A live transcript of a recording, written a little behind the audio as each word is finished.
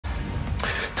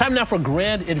Time now for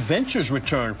Grand Adventure's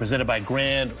return, presented by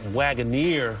Grand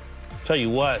Wagoneer. Tell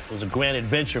you what, it was a grand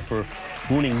adventure for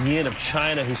Ruoning Yin of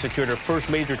China, who secured her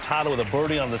first major title with a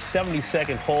birdie on the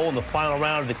 72nd hole in the final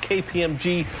round of the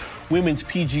KPMG Women's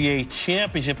PGA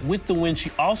Championship. With the win, she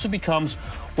also becomes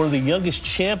one of the youngest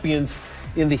champions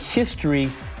in the history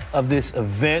of this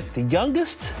event. The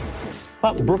youngest?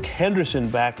 About Brooke Henderson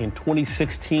back in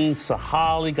 2016.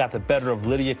 Sahali got the better of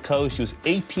Lydia Ko. She was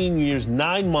 18 years,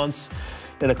 9 months,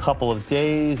 in a couple of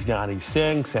days. Yani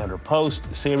Singh, Sandra Post,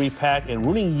 Sari Pak, and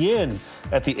Ruoning Yin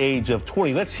at the age of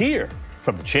 20. Let's hear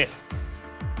from the champ.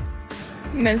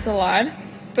 Means a lot,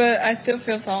 but I still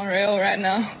feel so unreal right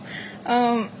now.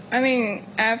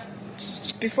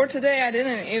 Before today, I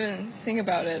didn't even think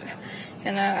about it.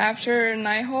 And after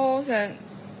 9 holes, and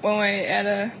when we at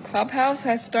a clubhouse,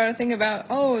 I started thinking about,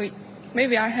 oh,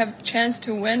 maybe I have a chance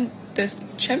to win this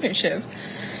championship.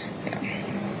 Yeah.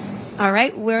 All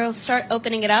right, we'll start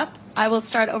opening it up. I will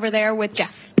start over there with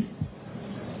Jeff.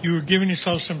 You were giving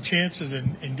yourself some chances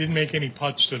and didn't make any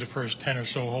putts to the first 10 or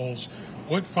so holes.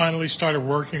 What finally started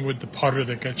working with the putter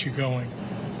that got you going?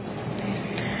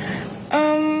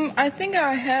 I think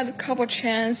I had a couple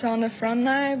chances on the front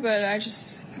nine, but I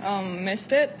just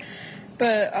missed it.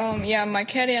 But yeah, my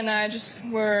caddy and I just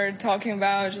were talking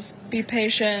about just be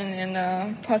patient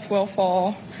and putts will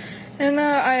fall. And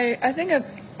I think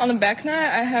on the back nine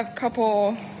I have a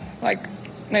couple, like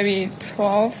maybe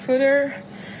 12-footer,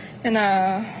 and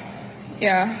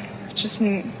yeah, just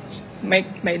made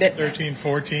it. 13,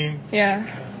 14. Yeah.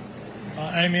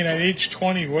 At age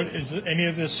 20, what is any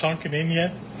of this sunken in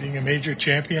yet? Being a major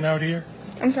champion out here?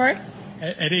 I'm sorry?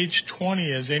 At age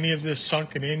 20, has any of this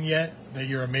sunken in yet, that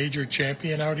you're a major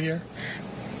champion out here?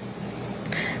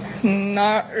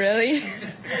 Not really.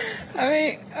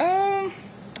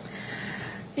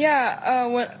 Yeah,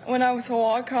 when I was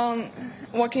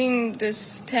walking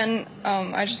this 10,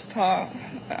 I just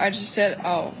said,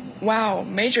 oh, wow,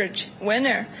 major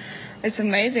winner. It's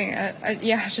amazing.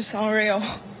 Yeah, just unreal.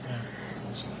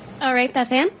 All right,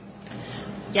 Beth Ann?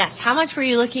 Yes. How much were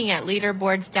you looking at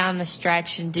leaderboards down the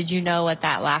stretch, and did you know what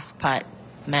that last putt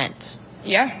meant?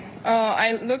 Yeah.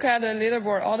 I look at the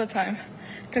leaderboard all the time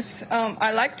because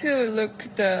I like to look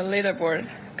at the leaderboard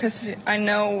because I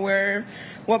know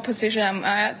what position I'm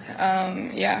at.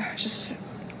 Yeah,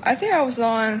 I think I was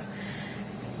on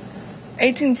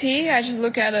 18T. I just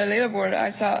look at the leaderboard. I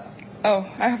saw,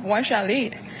 oh, I have 1-shot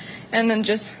lead. And then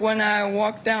just when I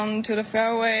walked down to the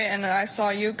fairway and I saw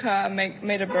Yuka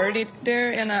made a birdie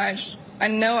there, and I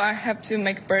know I have to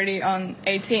make birdie on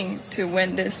 18 to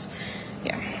win this.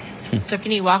 Yeah. So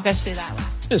can you walk us through that?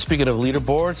 And speaking of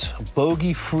leaderboards,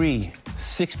 bogey-free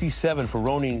 67 for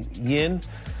Ruoning Yin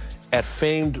at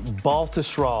famed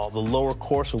Baltusrol, the lower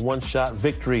course, a 1-shot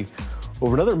victory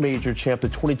over another major champ, the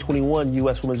 2021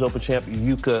 U.S. Women's Open champ,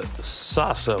 Yuka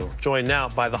Saso. Joined now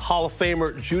by the Hall of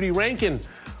Famer Judy Rankin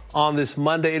on this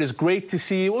Monday. It is great to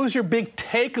see you. What was your big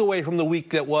takeaway from the week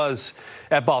that was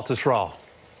at Baltusrol?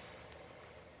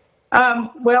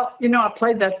 Well, I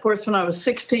played that course when I was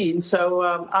 16, so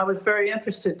I was very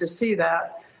interested to see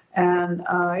that, and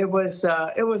it was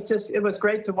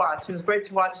great to watch. It was great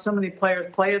to watch so many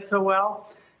players play it so well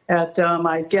at,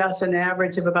 I guess, an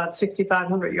average of about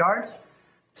 6,500 yards.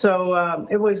 So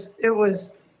it was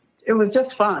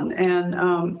just fun,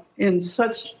 and in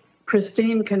such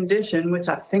pristine condition, which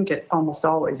I think it almost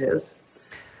always is.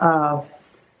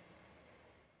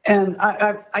 And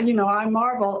I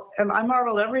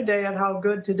marvel every day at how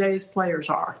good today's players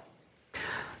are.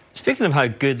 Speaking of how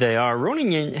good they are,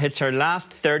 Ruoning Yin hits her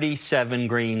last 37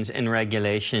 greens in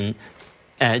regulation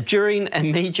during a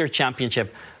major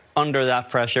championship under that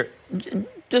pressure.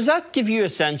 Does that give you a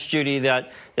sense, Judy, that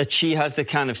she has the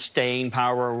kind of staying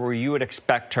power where you would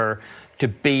expect her to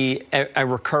be a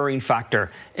recurring factor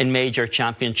in major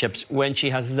championships when she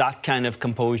has that kind of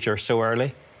composure so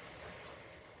early?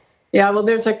 Yeah, well,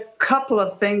 there's a couple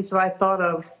of things that I thought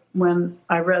of when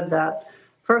I read that.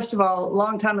 First of all, a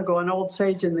long time ago, an old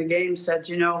sage in the game said,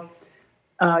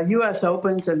 U.S.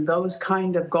 Opens and those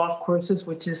kind of golf courses,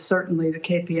 which is certainly the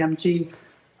KPMG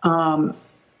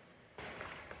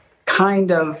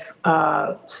kind of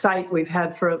site we've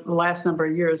had for the last number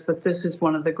of years, but this is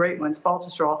one of the great ones,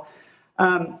 Baltusrol.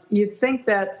 You think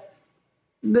that,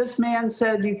 this man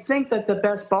said, you think that the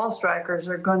best ball strikers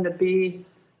are going to be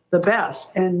the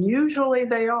best, and usually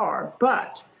they are,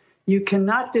 but you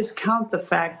cannot discount the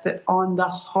fact that on the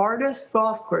hardest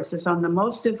golf courses, on the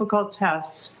most difficult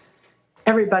tests,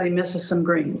 everybody misses some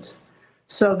greens.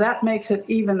 So that makes it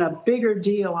even a bigger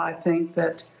deal, I think,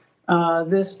 that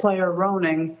this player,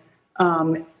 Ruoning,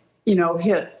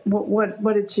 hit,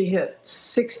 what did she hit?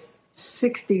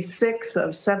 66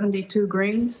 of 72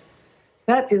 greens.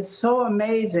 That is so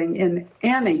amazing in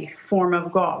any form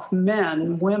of golf,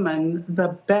 men, women,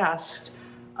 the best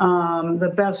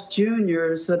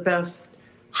juniors, the best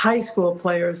high school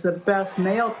players, the best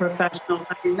male professionals.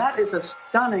 I mean, that is a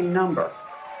stunning number.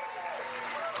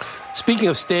 Speaking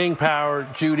of staying power,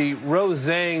 Judy, Rose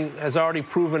Zhang has already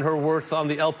proven her worth on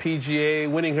the LPGA,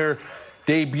 winning her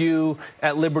debut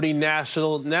at Liberty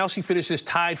National. Now she finishes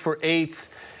tied for 8th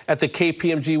at the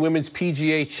KPMG Women's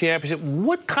PGA Championship.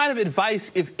 What kind of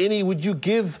advice, if any, would you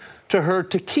give to her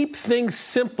to keep things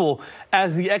simple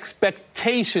as the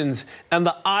expectations and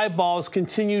the eyeballs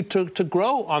continue to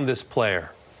grow on this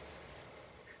player?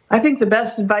 I think the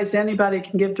best advice anybody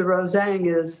can give to Rose Zhang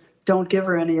is don't give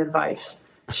her any advice.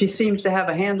 She seems to have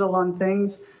a handle on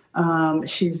things.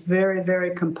 She's very,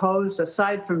 very composed,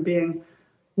 aside from being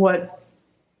what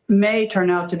may turn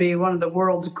out to be one of the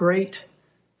world's great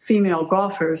female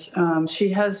golfers.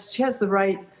 She has the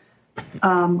right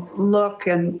look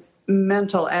and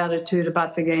mental attitude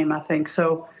about the game, I think.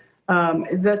 So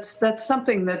that's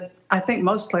something that I think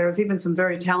most players, even some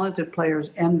very talented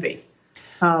players, envy.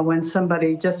 When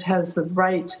somebody just has the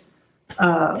right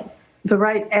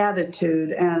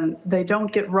attitude and they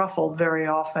don't get ruffled very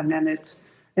often. And it's,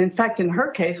 in fact, in her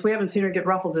case, we haven't seen her get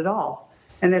ruffled at all.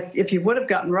 And if you would have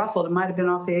gotten ruffled, it might have been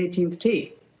off the 18th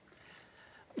tee.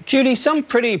 Judy, some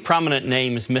pretty prominent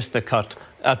names missed the cut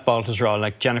at Baltusrol,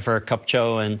 like Jennifer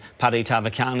Kupcho and Paddy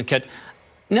Tavakanakit.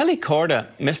 Nelly Korda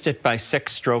missed it by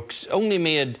 6 strokes, only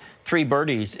made 3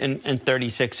 birdies in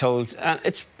 36 holes.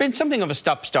 It's been something of a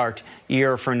stop-start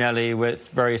year for Nelly with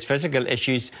various physical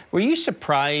issues. Were you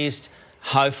surprised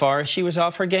how far she was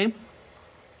off her game?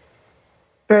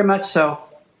 Very much so.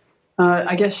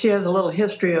 I guess she has a little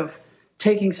history of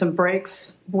taking some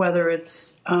breaks, whether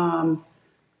it's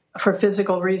for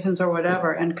physical reasons or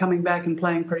whatever, and coming back and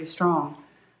playing pretty strong.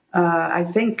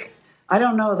 I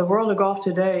don't know, the world of golf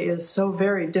today is so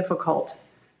very difficult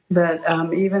that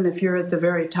even if you're at the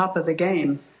very top of the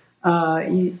game,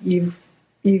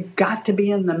 you've got to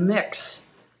be in the mix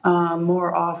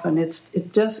more often.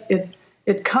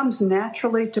 It comes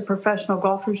naturally to professional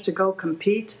golfers to go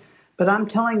compete, but I'm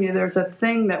telling you, there's a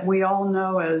thing that we all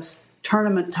know as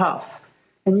tournament tough,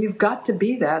 and you've got to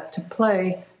be that to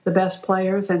play the best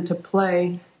players and to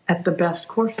play at the best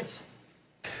courses.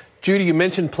 Judy, you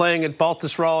mentioned playing at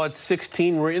Baltusrol at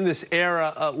 16. We're in this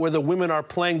era where the women are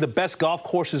playing the best golf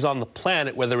courses on the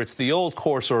planet, whether it's the Old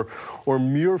Course or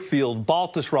Muirfield,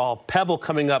 Baltusrol, Pebble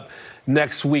coming up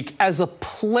next week. As a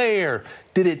player,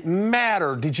 did it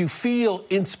matter? Did you feel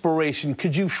inspiration?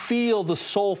 Could you feel the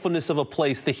soulfulness of a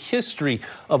place, the history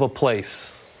of a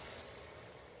place?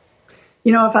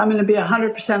 You know, if I'm going to be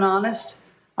 100% honest,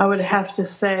 I would have to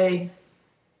say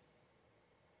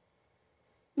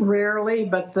rarely,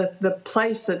 but the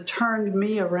place that turned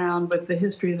me around with the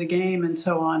history of the game and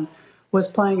so on was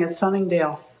playing at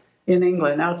Sunningdale in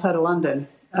England, outside of London.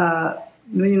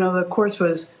 You know, the course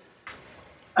was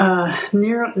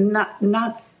not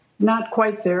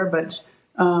quite there, but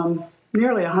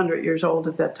nearly 100 years old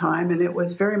at that time, and it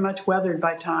was very much weathered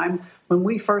by time. When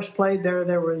we first played there,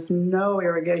 there was no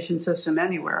irrigation system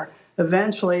anywhere.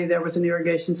 Eventually, there was an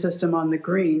irrigation system on the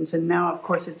greens, and now, of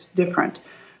course, it's different.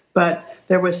 But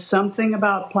there was something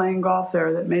about playing golf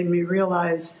there that made me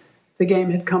realize the game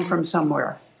had come from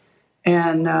somewhere.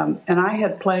 And I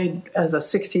had played as a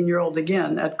 16-year-old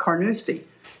again at Carnoustie,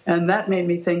 and that made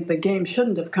me think the game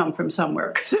shouldn't have come from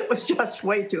somewhere because it was just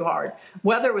way too hard.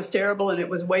 Weather was terrible, and it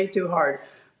was way too hard.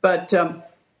 But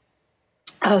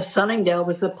Sunningdale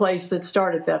was the place that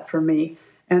started that for me.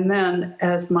 And then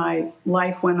as my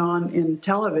life went on in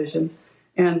television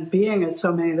and being at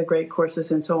so many of the great courses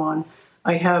and so on,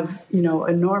 I have, you know,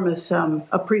 enormous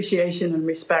appreciation and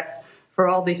respect for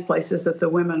all these places that the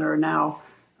women are now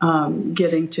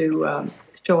getting to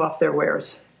show off their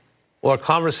wares. Well, our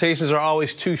conversations are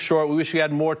always too short. We wish we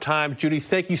had more time. Judy,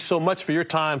 thank you so much for your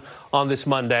time on this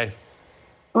Monday.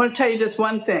 I want to tell you just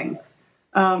one thing.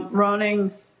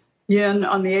 Ruoning Yin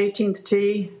on the 18th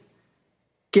tee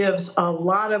gives a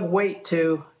lot of weight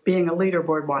to being a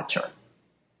leaderboard watcher.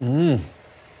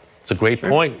 It's a great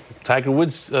point. Tiger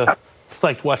Woods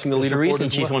liked watching the leaderboard. There's a reason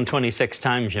she's won 26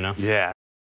 times, you know. Yeah.